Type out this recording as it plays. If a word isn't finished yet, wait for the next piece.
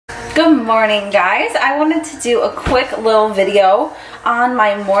Good morning, guys. I wanted to do a quick little video on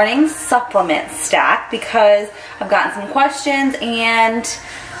my morning supplement stack because I've gotten some questions and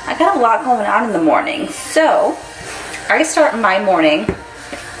I got a lot going on in the morning. So I start my morning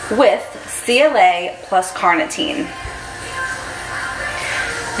with CLA plus carnitine.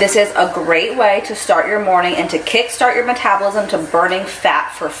 This is a great way to start your morning and to kickstart your metabolism to burning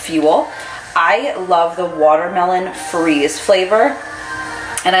fat for fuel. I love the watermelon freeze flavor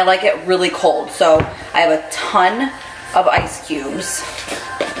and I like it really cold. So I have a ton of ice cubes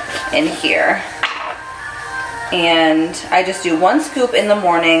in here. And I just do 1 scoop in the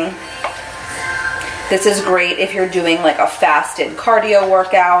morning. This is great if you're doing like a fasted cardio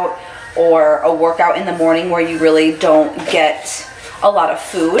workout or a workout in the morning where you really don't get a lot of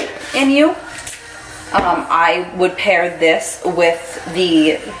food in you. I would pair this with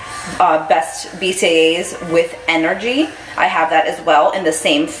the Best BCAAs with energy. I have that as well in the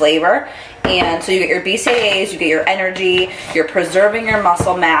same flavor. And so you get your BCAAs, you get your energy, you're preserving your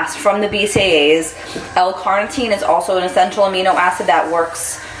muscle mass from the BCAAs. L-carnitine is also an essential amino acid that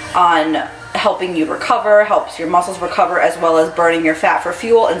works on helping you recover, helps your muscles recover, as well as burning your fat for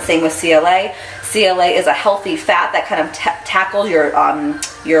fuel, and same with CLA. CLA is a healthy fat that kind of tackles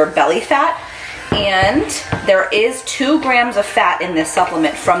your belly fat. And there is 2 grams of fat in this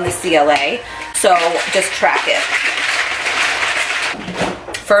supplement from the CLA, so just track it.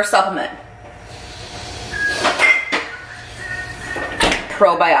 First supplement,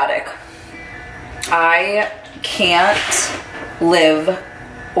 probiotic. I can't live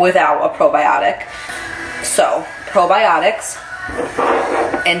without a probiotic. So probiotics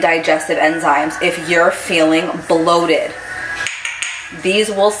and digestive enzymes, if you're feeling bloated, these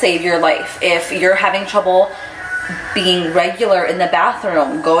will save your life. If you're having trouble being regular in the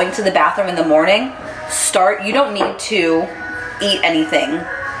bathroom, going to the bathroom in the morning, you don't need to eat anything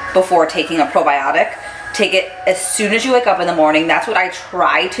before taking a probiotic. Take it as soon as you wake up in the morning. That's what I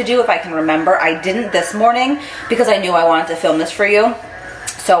try to do if I can remember. I didn't this morning because I knew I wanted to film this for you.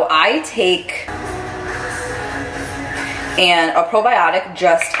 So I take, and a probiotic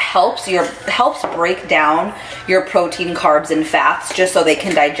just helps break down your protein, carbs, and fats just so they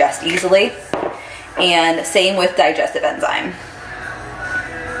can digest easily. And same with digestive enzyme.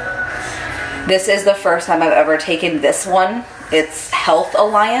 This is the first time I've ever taken this one. It's Health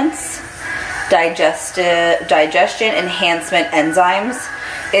Alliance Digestion Enhancement Enzymes.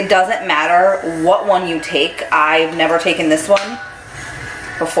 It doesn't matter what one you take. I've never taken this one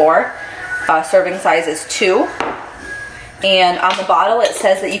before. Serving size is 2. And on the bottle it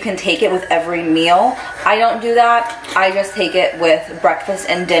says that you can take it with every meal. I don't do that. I just take it with breakfast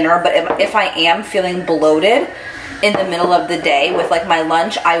and dinner. But if I am feeling bloated in the middle of the day with like my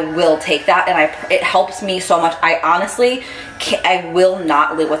lunch, I will take that, and it helps me so much. I honestly I will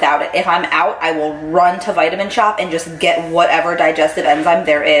not live without it. If I'm out, I will run to Vitamin Shop and just get whatever digestive enzyme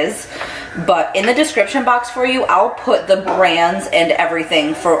there is. But in the description box for you, I'll put the brands and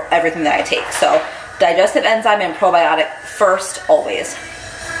everything for everything that I take. So digestive enzyme and probiotic first, always.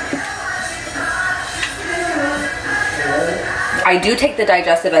 I do take the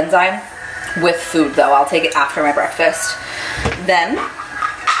digestive enzyme with food though. I'll take it after my breakfast. Then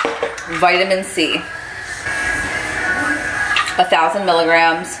vitamin C, 1,000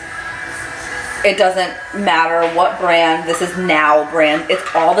 milligrams. It doesn't matter what brand. This is Now brand. It's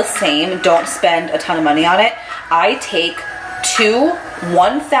all the same. Don't spend a ton of money on it. I take 2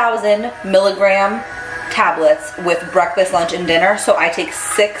 1,000 milligram tablets with breakfast, lunch, and dinner. So I take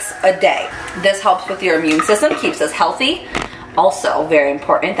 6 a day. This helps with your immune system, keeps us healthy. Also, very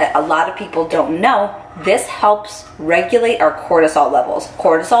important that a lot of people don't know, this helps regulate our cortisol levels.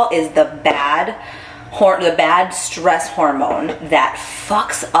 Cortisol is the bad stress hormone that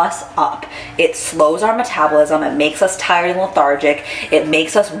fucks us up. It slows our metabolism. It makes us tired and lethargic. It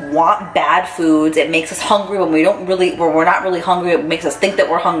makes us want bad foods. It makes us hungry when we're not really hungry. It makes us think that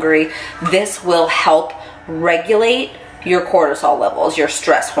we're hungry. This will help regulate your cortisol levels, your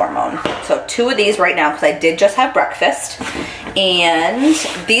stress hormone. So 2 of these right now because I did just have breakfast. And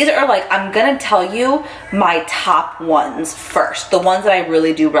these are like, I'm gonna tell you my top ones first. The ones that I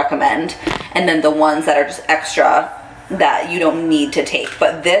really do recommend, and then the ones that are just extra that you don't need to take.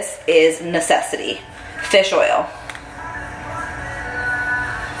 But this is necessity. Fish oil.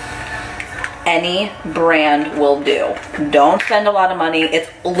 Any brand will do. Don't spend a lot of money. It's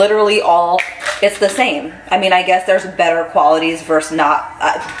literally it's the same. I mean, I guess there's better qualities versus not.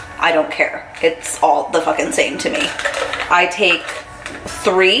 I don't care. It's all the fucking same to me. I take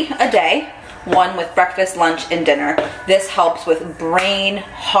 3 a day, 1 with breakfast, lunch, and dinner. This helps with brain,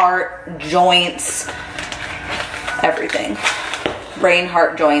 heart, joints, everything. brain,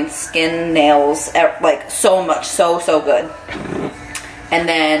 heart, joints, skin, nails, like so much, so good. And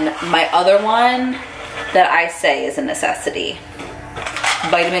then my other one that I say is a necessity,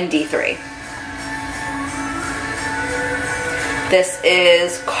 vitamin D3. This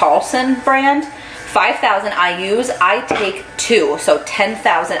is Carlson brand, 5,000 IUs. I take 2, so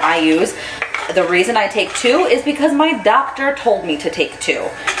 10,000 IUs. The reason I take 2 is because my doctor told me to take 2.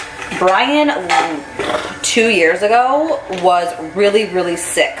 Brian, 2 years ago, was really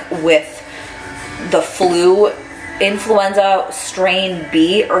sick with the flu, influenza strain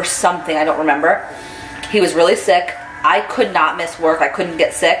B or something, I don't remember. He was really sick. I could not miss work. I couldn't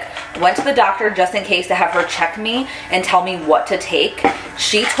get sick. Went to the doctor just in case to have her check me and tell me what to take.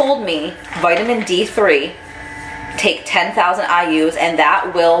 She told me vitamin D3, take 10,000 IUs, and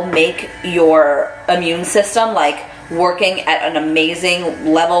that will make your immune system like working at an amazing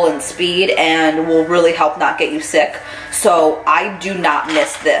level and speed and will really help not get you sick. So I do not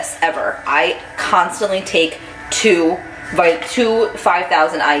miss this ever. I constantly take 2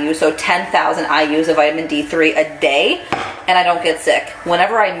 5,000 IUs, so 10,000 IUs of vitamin D3 a day, and I don't get sick.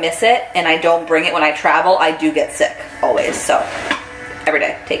 Whenever I miss it and I don't bring it when I travel, I do get sick, always. So every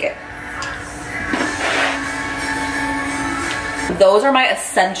day, take it. Those are my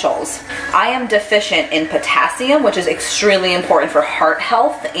essentials. I am deficient in potassium, which is extremely important for heart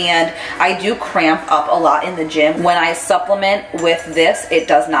health, and I do cramp up a lot in the gym. When I supplement with this, it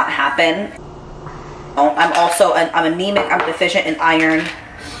does not happen. I'm anemic, I'm deficient in iron.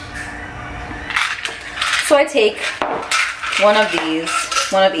 So I take one of these,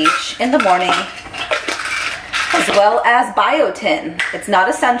 one of each in the morning, as well as biotin. It's not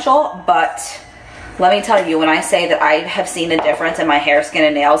essential, but let me tell you, when I say that I have seen a difference in my hair, skin,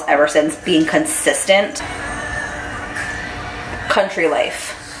 and nails ever since being consistent, Country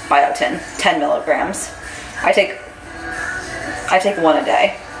Life biotin, 10 milligrams. I take 1 a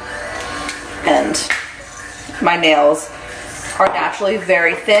day. And my nails are naturally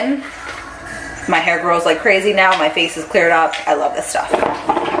very thin. My hair grows like crazy now. My face is cleared up. I love this stuff.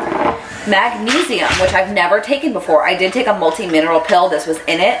 Magnesium, which I've never taken before. I did take a multi-mineral pill. This was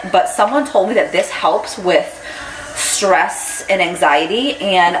in it, but someone told me that this helps with stress and anxiety,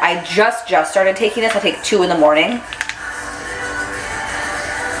 and I just started taking this. I take 2 in the morning.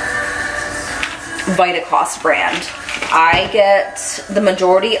 Vitacost brand. I get the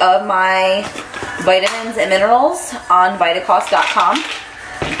majority of my vitamins and minerals on Vitacost.com.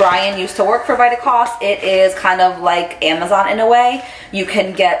 Brian used to work for Vitacost. It is kind of like Amazon in a way. You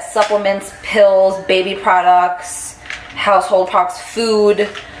can get supplements, pills, baby products, household products, food,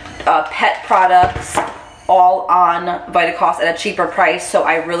 pet products, all on Vitacost at a cheaper price. So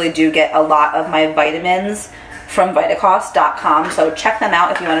I really do get a lot of my vitamins from Vitacost.com. So check them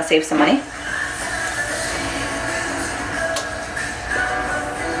out if you want to save some money.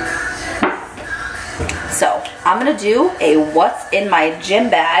 So I'm gonna do a what's in my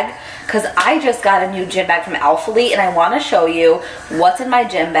gym bag, because I just got a new gym bag from Alphalete and I want to show you what's in my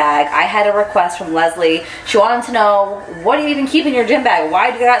gym bag. I had a request from Leslie. She wanted to know, what do you even keep in your gym bag?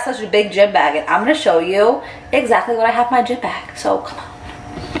 Why do you got such a big gym bag? And I'm gonna show you exactly what I have in my gym bag. So come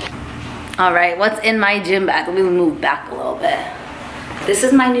on. All right, what's in my gym bag? Let me move back a little bit. This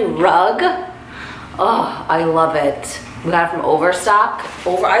is my new rug. Oh, I love it. We got it from Overstock.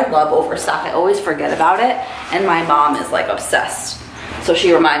 I love Overstock. I always forget about it. And my mom is like obsessed. So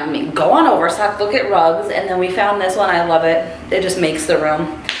she reminded me, go on Overstock, look at rugs. And then we found this one. I love it. It just makes the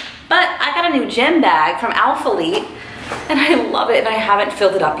room. But I got a new gym bag from Alphalete. And I love it. And I haven't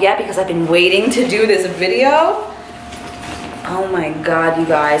filled it up yet because I've been waiting to do this video. Oh my God, you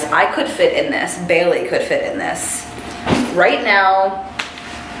guys. I could fit in this. Bailey could fit in this. Right now,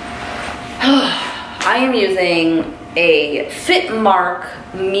 I am using a Fitmark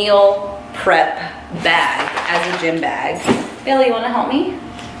meal prep bag as a gym bag. Bailey, you want to help me?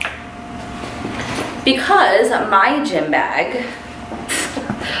 Because my gym bag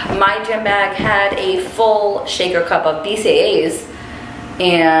had a full shaker cup of BCAAs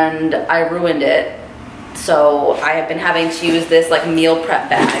and I ruined it. So I have been having to use this like meal prep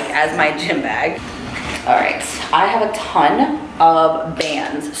bag as my gym bag. All right, I have a ton of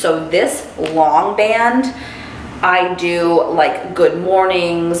bands. So this long band, I do like good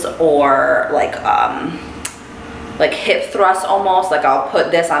mornings or like hip thrusts almost. Like I'll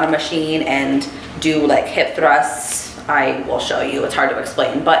put this on a machine and do like hip thrusts. I will show you, it's hard to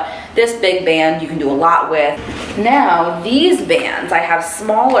explain, but this big band you can do a lot with. Now these bands, I have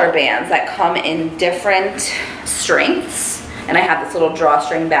smaller bands that come in different strengths, and I have this little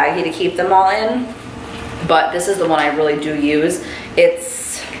drawstring baggie to keep them all in, but this is the one I really do use.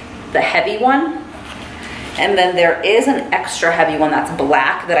 It's the heavy one. And then there is an extra heavy one that's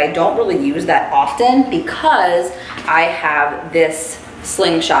black that I don't really use that often because I have this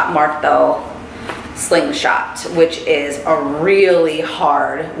Slingshot, Mark Bell Slingshot, which is a really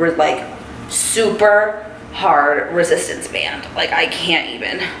hard, like super hard resistance band. Like I can't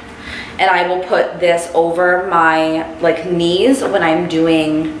even. And I will put this over my like knees when I'm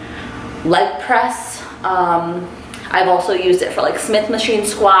doing leg press. I've also used it for like Smith machine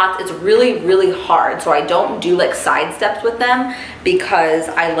squats. It's really, really hard. So I don't do like side steps with them because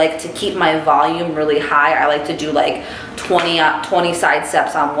I like to keep my volume really high. I like to do like 20 side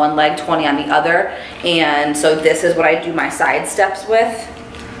steps on one leg, 20 on the other. And so this is what I do my side steps with.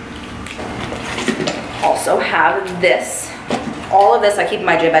 Also have this. All of this I keep in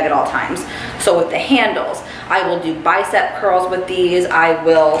my gym bag at all times. So with the handles, I will do bicep curls with these. I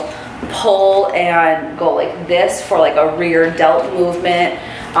will pull and go like this for like a rear delt movement.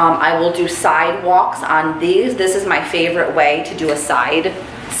 I will do side walks on these. This is my favorite way to do a side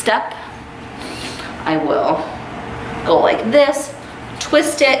step. I will go like this,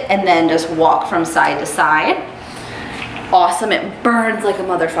 twist it, and then just walk from side to side. Awesome, it burns like a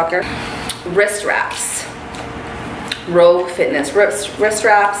motherfucker. Wrist wraps. Rogue Fitness wrist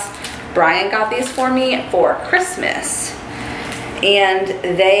wraps. Brian got these for me for Christmas. And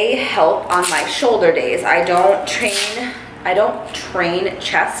they help on my shoulder days. I don't train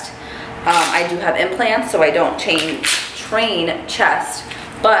chest. I do have implants, so I don't train chest.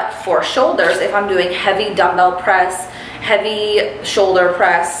 But for shoulders, if I'm doing heavy dumbbell press, heavy shoulder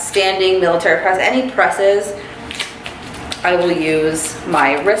press, standing military press, any presses, I will use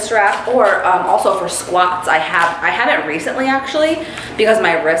my wrist wrap. Or also for squats, I haven't recently actually because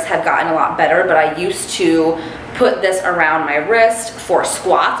my wrists have gotten a lot better, but I used to put this around my wrist for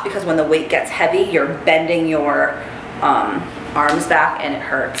squats because when the weight gets heavy, you're bending your arms back and it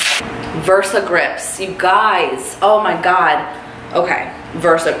hurts. Versa grips, you guys, oh my God. Okay,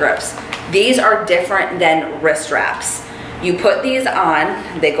 Versa grips. These are different than wrist wraps. You put these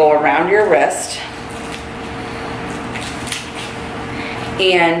on, they go around your wrist,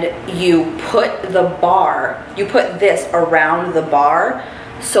 and you put the bar, you put this around the bar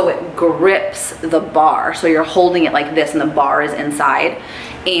so it grips the bar. So you're holding it like this and the bar is inside.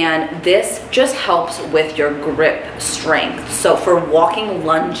 And this just helps with your grip strength. So for walking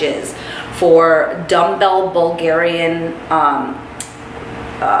lunges, for dumbbell Bulgarian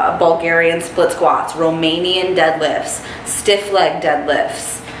split squats, Romanian deadlifts, stiff leg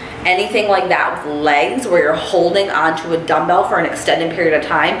deadlifts, anything like that with legs where you're holding onto a dumbbell for an extended period of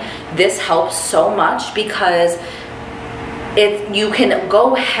time, this helps so much because you can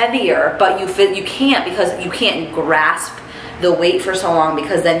go heavier, but you can't because you can't grasp the weight for so long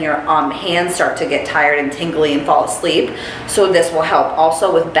because then your hands start to get tired and tingly and fall asleep. So this will help.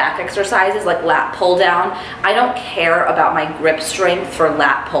 Also with back exercises like lat pull down, I don't care about my grip strength for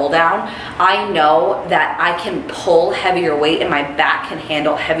lat pull down. I know that I can pull heavier weight and my back can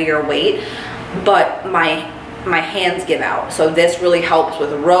handle heavier weight, but my hands give out. So this really helps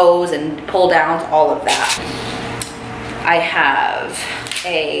with rows and pull downs, all of that. I have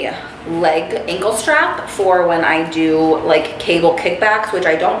a leg ankle strap for when I do like cable kickbacks, which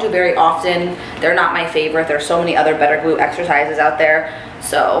I don't do very often. They're not my favorite. There's so many other better glute exercises out there.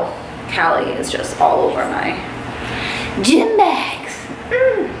 So Callie is just all over my gym bags.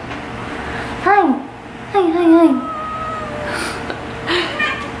 Hi.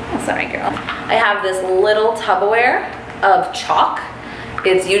 Oh, sorry, girl. I have this little Tupperware of chalk.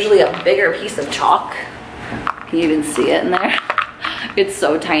 It's usually a bigger piece of chalk. Can you even see it in there? It's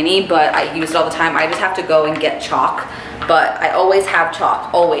so tiny, but I use it all the time. I just have to go and get chalk, but I always have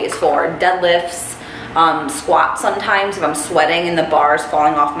chalk, always, for deadlifts, squats sometimes if I'm sweating and the bar's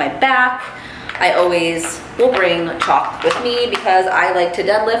falling off my back. I always will bring chalk with me because I like to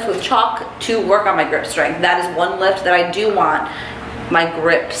deadlift with chalk to work on my grip strength. That is one lift that I do want my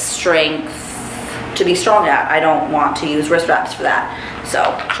grip strength to be strong at. I don't want to use wrist wraps for that. So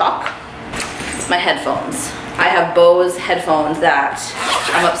chalk. My headphones. I have Bose headphones that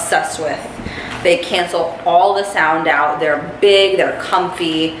I'm obsessed with. They cancel all the sound out. They're big, they're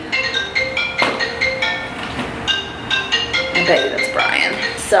comfy. I bet you that's Brian.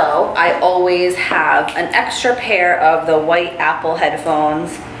 So I always have an extra pair of the white Apple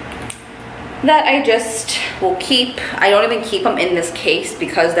headphones that I just will keep. I don't even keep them in this case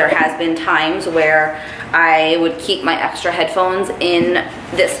because there has been times where I would keep my extra headphones in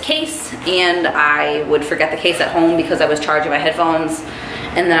this case and I would forget the case at home because I was charging my headphones,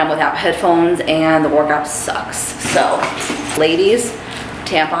 and then I'm without headphones and the workout sucks. So ladies,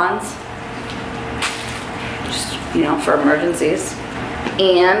 tampons, just, you know, for emergencies.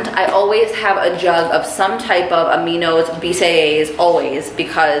 And I always have a jug of some type of aminos, BCAAs, always,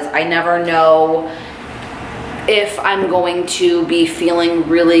 because I never know if I'm going to be feeling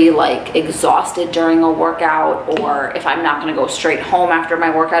really like exhausted during a workout, or if I'm not going to go straight home after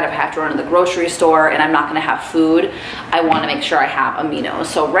my workout, if I have to run to the grocery store and I'm not going to have food, I want to make sure I have aminos.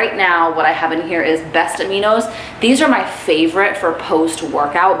 So right now what I have in here is Best Aminos. These are my favorite for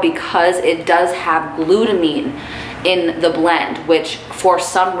post-workout because it does have glutamine in the blend, which for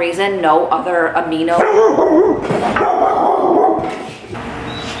some reason no other amino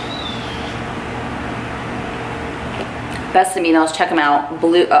Best Aminos, check them out.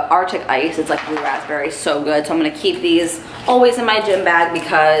 Blue Arctic Ice, it's like blue raspberry, so good. So I'm gonna keep these always in my gym bag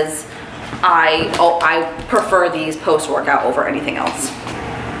because I prefer these post-workout over anything else.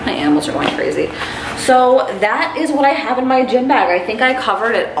 My animals are going crazy. So that is what I have in my gym bag. I think I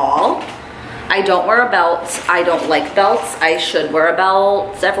covered it all. I don't wear a belt. I don't like belts. I should wear a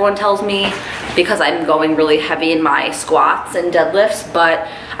belt, everyone tells me, because I'm going really heavy in my squats and deadlifts, but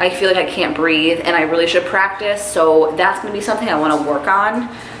I feel like I can't breathe and I really should practice. So that's gonna be something I wanna work on,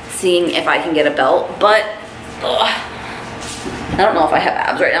 seeing if I can get a belt. But I don't know if I have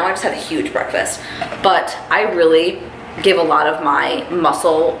abs right now. I just had a huge breakfast. But I really give a lot of my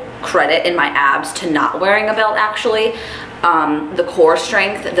muscle credit in my abs to not wearing a belt, actually. The core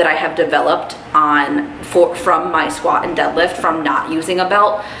strength that I have developed from my squat and deadlift from not using a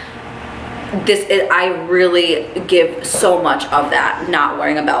belt, I really give so much of that not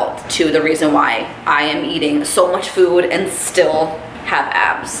wearing a belt to the reason why I am eating so much food and still have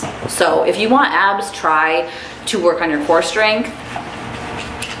abs. So if you want abs, try to work on your core strength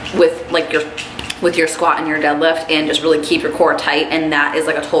with your squat and your deadlift, and just really keep your core tight, and that is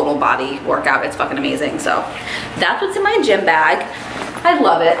like a total body workout. It's fucking amazing. So that's what's in my gym bag. I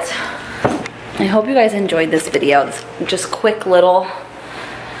love it. I hope you guys enjoyed this video. This just quick little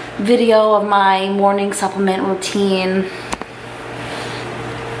video of my morning supplement routine.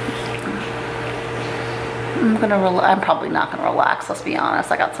 I'm probably not gonna relax, let's be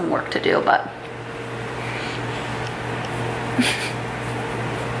honest. I got some work to do, but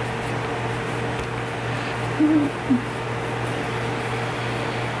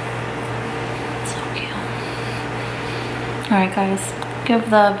so cute. Alright guys, give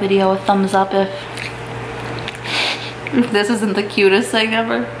the video a thumbs up if this isn't the cutest thing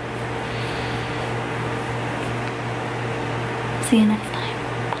ever. See you next time.